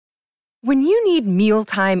When you need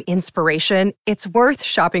mealtime inspiration, it's worth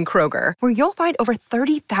shopping Kroger, where you'll find over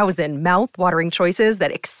 30,000 mouth-watering choices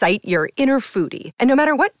that excite your inner foodie. And no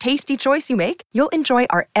matter what tasty choice you make, you'll enjoy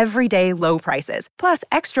our everyday low prices, plus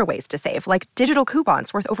extra ways to save, like digital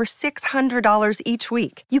coupons worth over $600 each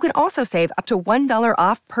week. You can also save up to $1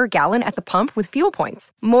 off per gallon at the pump with fuel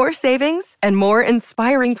points. More savings and more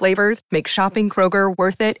inspiring flavors make shopping Kroger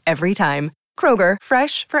worth it every time. Kroger,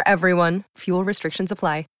 fresh for everyone. Fuel restrictions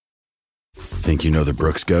apply. Think you know the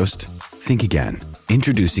Brooks Ghost? Think again.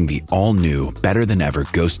 Introducing the all-new, better-than-ever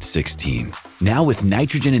Ghost 16. Now with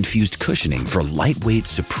nitrogen-infused cushioning for lightweight,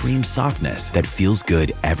 supreme softness that feels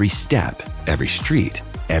good every step, every street,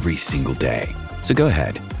 every single day. So go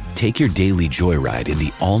ahead, take your daily joyride in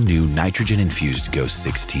the all-new nitrogen-infused Ghost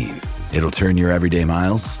 16. It'll turn your everyday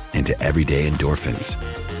miles into everyday endorphins.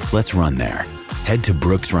 Let's run there. Head to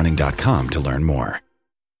brooksrunning.com to learn more.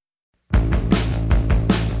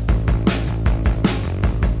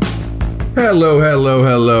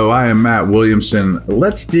 Hello. I am Matt Williamson.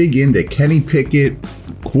 Let's dig into Kenny Pickett,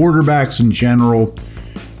 quarterbacks in general,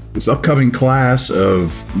 this upcoming class of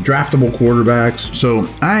draftable quarterbacks. So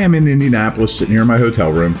I am in Indianapolis, sitting here in my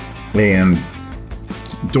hotel room, and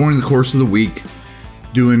during the course of the week,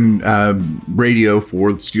 doing radio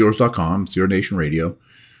for Steelers.com, Steeler Nation Radio.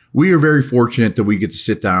 We are very fortunate that we get to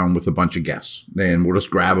sit down with a bunch of guests, and we'll just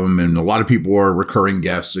grab them. And a lot of people are recurring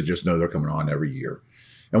guests that just know they're coming on every year.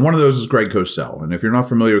 And one of those is Greg Cosell. And if you're not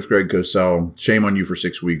familiar with Greg Cosell, shame on you for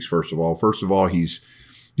 6 weeks, first of all. First of all, he's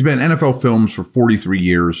been in NFL films for 43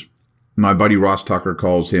 years. My buddy Ross Tucker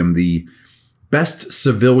calls him the best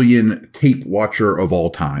civilian tape watcher of all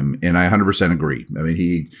time. And I 100% agree. I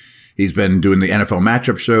mean, he's been doing the NFL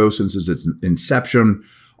matchup show since its inception.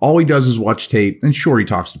 All he does is watch tape. And sure, he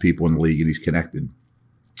talks to people in the league and he's connected.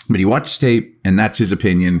 But he watches tape, and that's his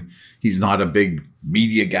opinion. He's not a big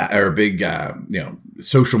media guy or a big,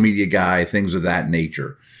 social media guy, things of that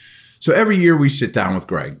nature. So every year we sit down with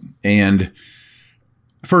Greg, and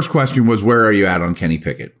first question was, where are you at on Kenny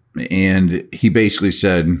Pickett? And he basically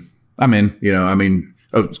said, I'm in,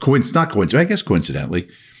 not coincidentally, I guess coincidentally.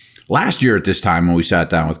 Last year at this time when we sat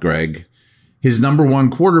down with Greg, his number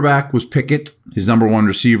one quarterback was Pickett. His number one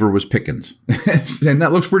receiver was Pickens. And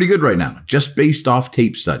that looks pretty good right now, just based off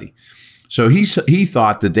tape study. So he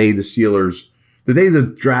thought the day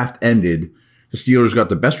the draft ended, the Steelers got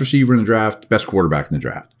the best receiver in the draft, best quarterback in the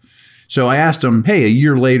draft. So I asked him, hey, a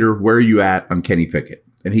year later, where are you at on Kenny Pickett?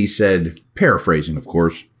 And he said, paraphrasing, of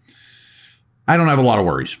course, I don't have a lot of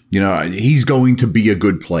worries. He's going to be a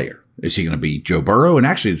good player. Is he going to be Joe Burrow? And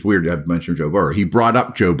actually, it's weird to have mentioned Joe Burrow. He brought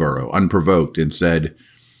up Joe Burrow unprovoked and said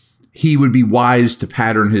he would be wise to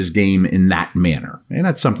pattern his game in that manner. And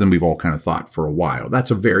that's something we've all kind of thought for a while. That's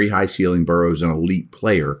a very high ceiling. Burrow's an elite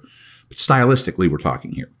player. But stylistically, we're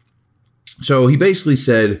talking here. So he basically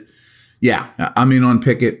said, yeah, I'm in on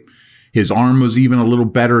Pickett. His arm was even a little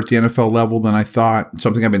better at the NFL level than I thought.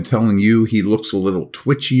 Something I've been telling you, he looks a little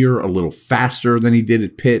twitchier, a little faster than he did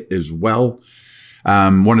at Pitt as well.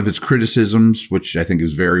 One of his criticisms, which I think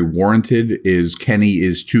is very warranted, is Kenny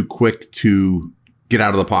is too quick to get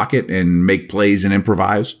out of the pocket and make plays and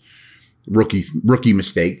improvise. Rookie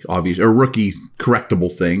mistake, obvious, or rookie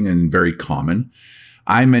correctable thing, and very common.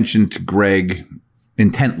 I mentioned to Greg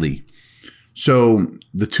intently. So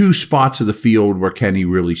the two spots of the field where Kenny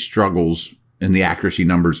really struggles, and the accuracy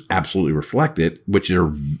numbers absolutely reflect it, which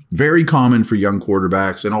are very common for young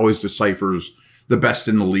quarterbacks and always deciphers the best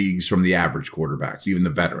in the leagues from the average quarterbacks, even the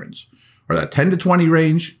veterans, are that 10 to 20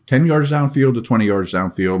 range, 10 yards downfield to 20 yards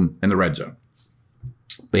downfield, and the red zone.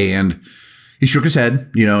 And he shook his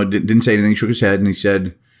head, didn't say anything, shook his head, and he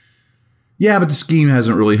said, yeah, but the scheme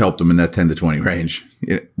hasn't really helped him in that 10 to 20 range.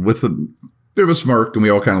 With a bit of a smirk, and we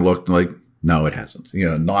all kind of looked like, no, it hasn't.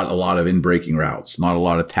 Not a lot of in-breaking routes, not a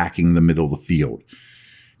lot of attacking the middle of the field.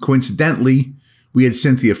 Coincidentally, we had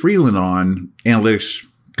Cynthia Freeland on, analytics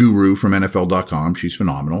guru from NFL.com. She's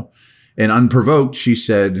phenomenal. And unprovoked, she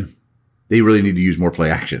said they really need to use more play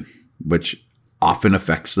action, which often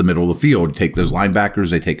affects the middle of the field. Take those linebackers,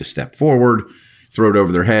 they take a step forward, throw it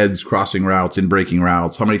over their heads, crossing routes, in-breaking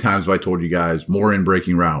routes. How many times have I told you guys, more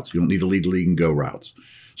in-breaking routes? You don't need to lead the league and go routes.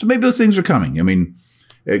 So maybe those things are coming. I mean,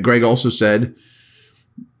 Greg also said,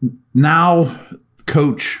 now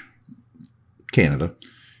coach, Canada,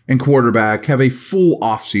 and quarterback have a full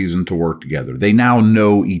offseason to work together. They now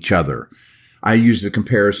know each other. I use the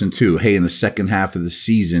comparison too. Hey, in the second half of the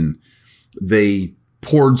season, they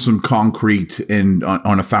poured some concrete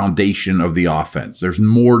on a foundation of the offense. There's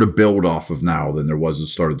more to build off of now than there was at the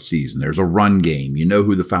start of the season. There's a run game. You know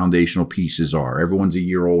who the foundational pieces are. Everyone's a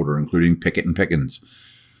year older, including Pickett and Pickens.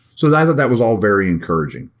 So I thought that was all very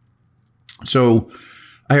encouraging. So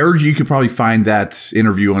I urge you could probably find that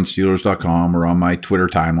interview on Steelers.com or on my Twitter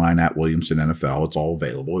timeline at Williamson NFL. It's all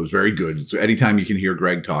available. It was very good. So anytime you can hear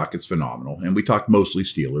Greg talk, it's phenomenal. And we talked mostly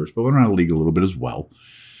Steelers, but we went around the league a little bit as well.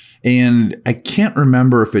 And I can't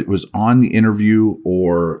remember if it was on the interview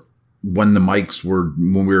or when the mics were,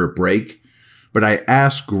 when we were at break, but I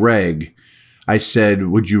asked Greg, I said,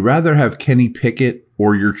 would you rather have Kenny Pickett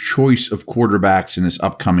or your choice of quarterbacks in this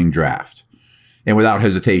upcoming draft? And without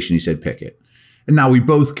hesitation, he said Pickett. And now we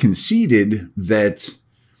both conceded that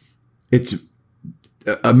it's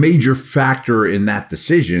a major factor in that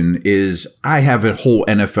decision is I have a whole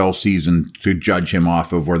NFL season to judge him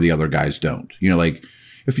off of where the other guys don't. You know, like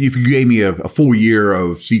if you gave me a full year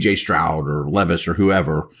of CJ Stroud or Levis or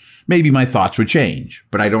whoever, maybe my thoughts would change,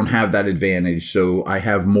 but I don't have that advantage. So I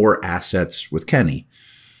have more assets with Kenny.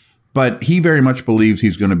 But he very much believes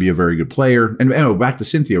he's going to be a very good player. And back to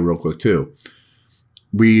Cynthia real quick too.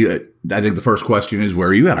 I think the first question is, where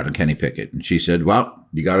are you at on Kenny Pickett? And she said, well,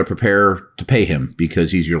 you got to prepare to pay him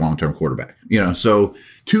because he's your long-term quarterback. You know, so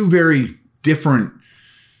two very different,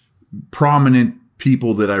 prominent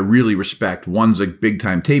people that I really respect. One's a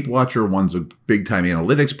big-time tape watcher. One's a big-time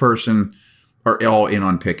analytics person, are all in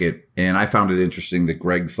on Pickett. And I found it interesting that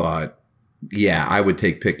Greg thought, yeah, I would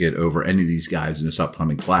take Pickett over any of these guys in this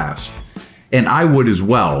upcoming class. And I would as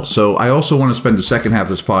well. So I also want to spend the second half of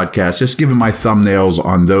this podcast just giving my thumbnails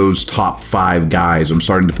on those top 5 guys. I'm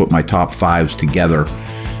starting to put my top 5s together.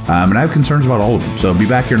 And I have concerns about all of them. So I'll be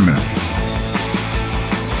back here in a minute.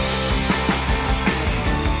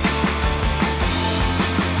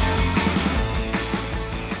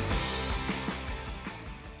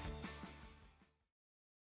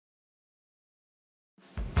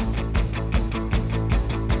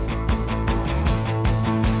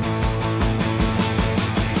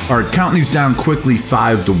 All right, counting these down quickly,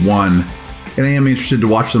 5-1. And I am interested to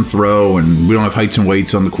watch them throw, and we don't have heights and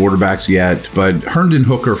weights on the quarterbacks yet, but Herndon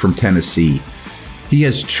Hooker from Tennessee, he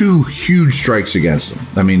has 2 huge strikes against him.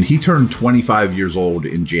 I mean, he turned 25 years old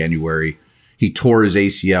in January. He tore his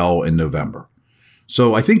ACL in November.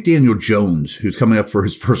 So I think Daniel Jones, who's coming up for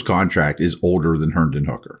his first contract, is older than Herndon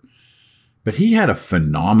Hooker. But he had a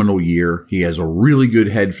phenomenal year. He has a really good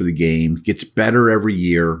head for the game, gets better every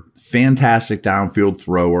year. Fantastic downfield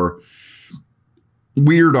thrower.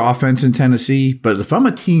 Weird offense in Tennessee, but if I'm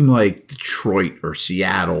a team like Detroit or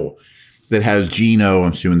Seattle that has Geno,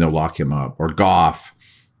 I'm assuming they'll lock him up, or Goff,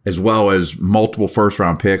 as well as multiple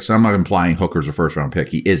first-round picks. I'm not implying Hooker's a first-round pick.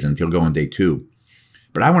 He isn't. He'll go on day 2.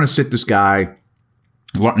 But I want to sit this guy.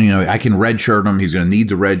 You know, I can redshirt him. He's going to need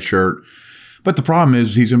the red shirt. But the problem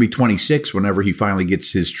is he's going to be 26 whenever he finally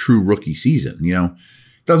gets his true rookie season, you know.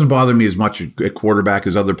 Doesn't bother me as much at quarterback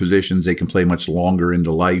as other positions. They can play much longer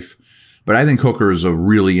into life. But I think Hooker is a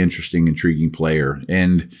really interesting, intriguing player.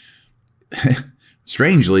 And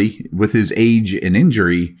strangely, with his age and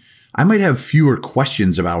injury, I might have fewer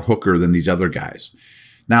questions about Hooker than these other guys.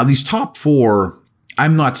 Now, these top 4,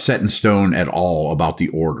 I'm not set in stone at all about the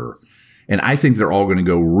order. And I think they're all going to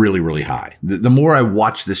go really, really high. The more I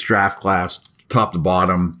watch this draft class, top to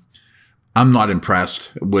bottom, I'm not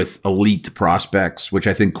impressed with elite prospects, which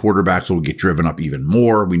I think quarterbacks will get driven up even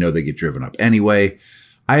more. We know they get driven up anyway.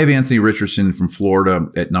 I have Anthony Richardson from Florida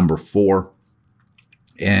at number 4.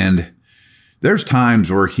 And there's times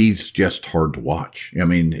where he's just hard to watch. I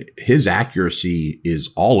mean, his accuracy is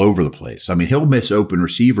all over the place. I mean, he'll miss open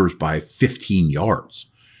receivers by 15 yards.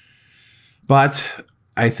 But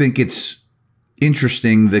I think it's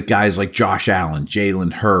interesting that guys like Josh Allen,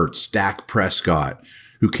 Jalen Hurts, Dak Prescott,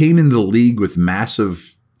 who came into the league with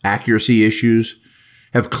massive accuracy issues,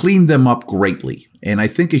 have cleaned them up greatly. And I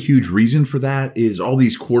think a huge reason for that is all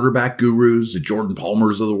these quarterback gurus, the Jordan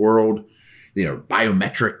Palmers of the world, you know,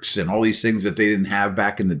 biometrics and all these things that they didn't have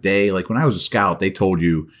back in the day. Like when I was a scout, they told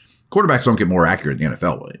you quarterbacks don't get more accurate in the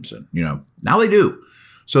NFL, Williamson. You know, now they do.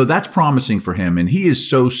 So that's promising for him. And he is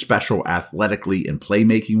so special athletically and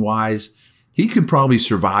playmaking wise. He could probably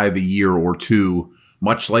survive a year or two,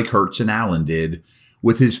 much like Hurts and Allen did,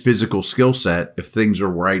 with his physical skill set, if things are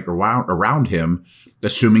right around him,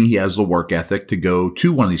 assuming he has the work ethic to go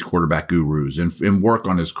to one of these quarterback gurus and work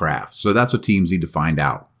on his craft. So that's what teams need to find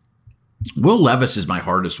out. Will Levis is my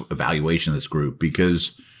hardest evaluation of this group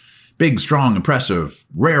because big, strong, impressive,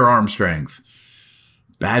 rare arm strength,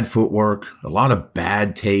 bad footwork, a lot of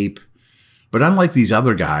bad tape. But unlike these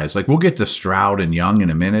other guys, like we'll get to Stroud and Young in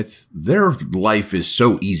a minute, their life is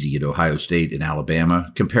so easy at Ohio State and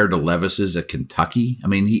Alabama compared to Levis's at Kentucky. I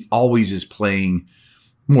mean, he always is playing,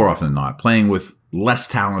 more often than not, playing with less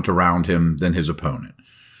talent around him than his opponent.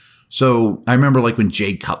 So I remember like when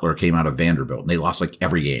Jay Cutler came out of Vanderbilt and they lost like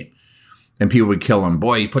every game. and people would kill him.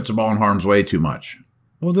 Boy, he puts the ball in harm's way too much.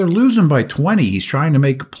 Well, they're losing by 20. He's trying to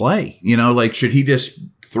make a play. Should he just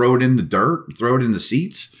throw it in the dirt, throw it in the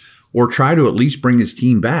seats, or try to at least bring his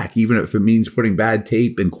team back, even if it means putting bad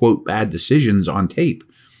tape and, quote, bad decisions on tape?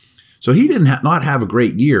 So he did not have a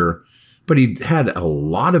great year, but he had a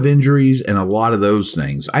lot of injuries and a lot of those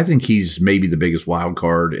things. I think he's maybe the biggest wild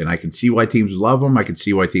card, and I can see why teams love him. I can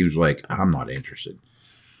see why teams are like, I'm not interested.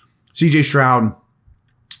 CJ Stroud,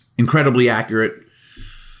 incredibly accurate.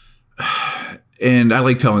 And I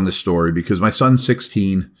like telling this story because my son's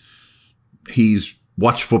 16. He's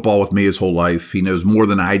watched football with me his whole life. He knows more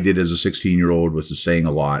than I did as a 16-year-old, which is saying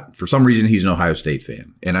a lot. For some reason, he's an Ohio State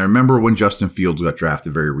fan. And I remember when Justin Fields got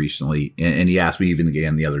drafted very recently, and he asked me even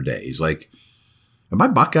again the other day. He's like, have my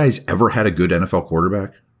Buckeyes ever had a good NFL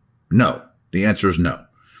quarterback? No. The answer is no.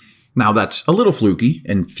 Now, that's a little fluky,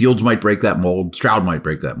 and Fields might break that mold. Stroud might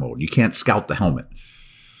break that mold. You can't scout the helmet.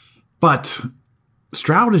 But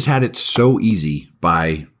Stroud has had it so easy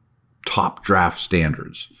by top draft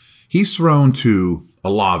standards. He's thrown to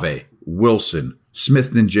Olave, Wilson,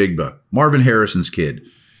 Smith-Njigba, Marvin Harrison's kid.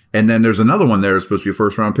 And then there's another one there that's supposed to be a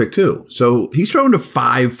first-round pick too. So he's thrown to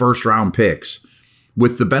 5 first-round picks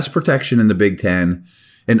with the best protection in the Big Ten.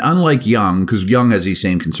 And unlike Young, because Young has these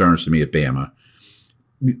same concerns to me at Bama,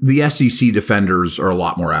 the SEC defenders are a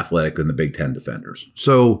lot more athletic than the Big Ten defenders.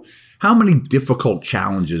 So how many difficult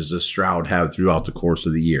challenges does Stroud have throughout the course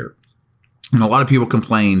of the year? And a lot of people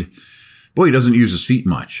complained, boy, he doesn't use his feet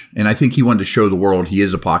much. And I think he wanted to show the world he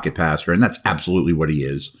is a pocket passer, and that's absolutely what he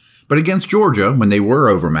is. But against Georgia, when they were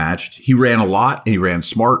overmatched, he ran a lot, and he ran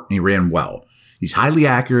smart, and he ran well. He's highly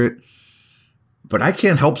accurate, but I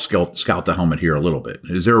can't help scout the helmet here a little bit.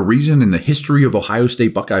 Is there a reason in the history of Ohio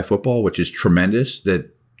State Buckeye football, which is tremendous,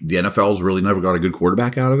 that the NFL's really never got a good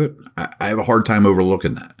quarterback out of it? I have a hard time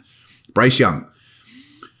overlooking that. Bryce Young,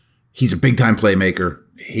 he's a big-time playmaker.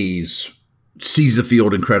 He sees the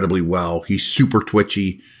field incredibly well. He's super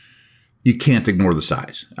twitchy. You can't ignore the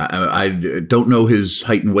size. I don't know his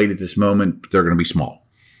height and weight at this moment, but they're going to be small.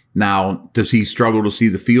 Now, does he struggle to see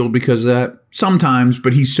the field because of that? Sometimes,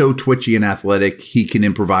 but he's so twitchy and athletic, he can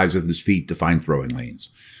improvise with his feet to find throwing lanes.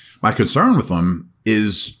 My concern with him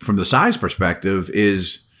is, from the size perspective,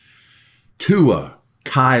 is Tua,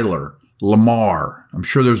 Kyler, Lamar. I'm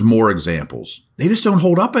sure there's more examples. They just don't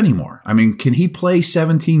hold up anymore. I mean, can he play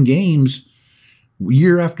 17 games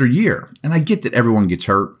year after year? And I get that everyone gets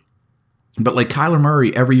hurt. But like Kyler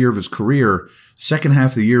Murray, every year of his career, second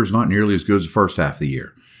half of the year is not nearly as good as the first half of the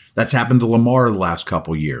year. That's happened to Lamar the last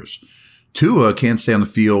couple years. Tua can't stay on the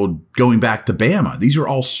field going back to Bama. These are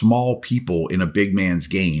all small people in a big man's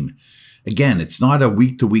game. Again, it's not a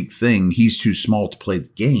week-to-week thing. He's too small to play the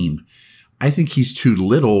game. I think he's too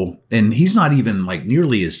little, and he's not even like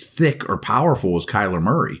nearly as thick or powerful as Kyler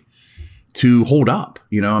Murray to hold up.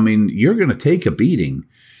 You're going to take a beating.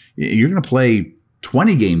 You're going to play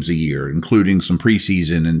 20 games a year, including some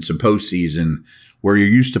preseason and some postseason, where you're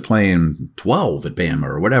used to playing 12 at Bama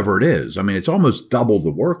or whatever it is. It's almost double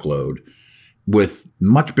the workload with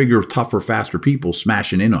much bigger, tougher, faster people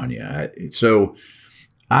smashing in on you. So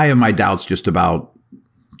I have my doubts just about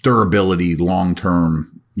durability, long-term,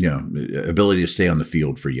 ability to stay on the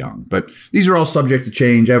field for Young. But these are all subject to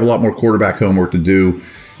change. I have a lot more quarterback homework to do.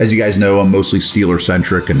 As you guys know, I'm mostly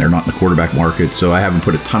Steeler-centric, and they're not in the quarterback market, so I haven't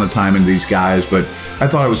put a ton of time into these guys, but I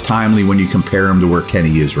thought it was timely when you compare them to where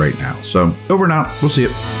Kenny is right now. So over and out. We'll see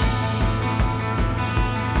you.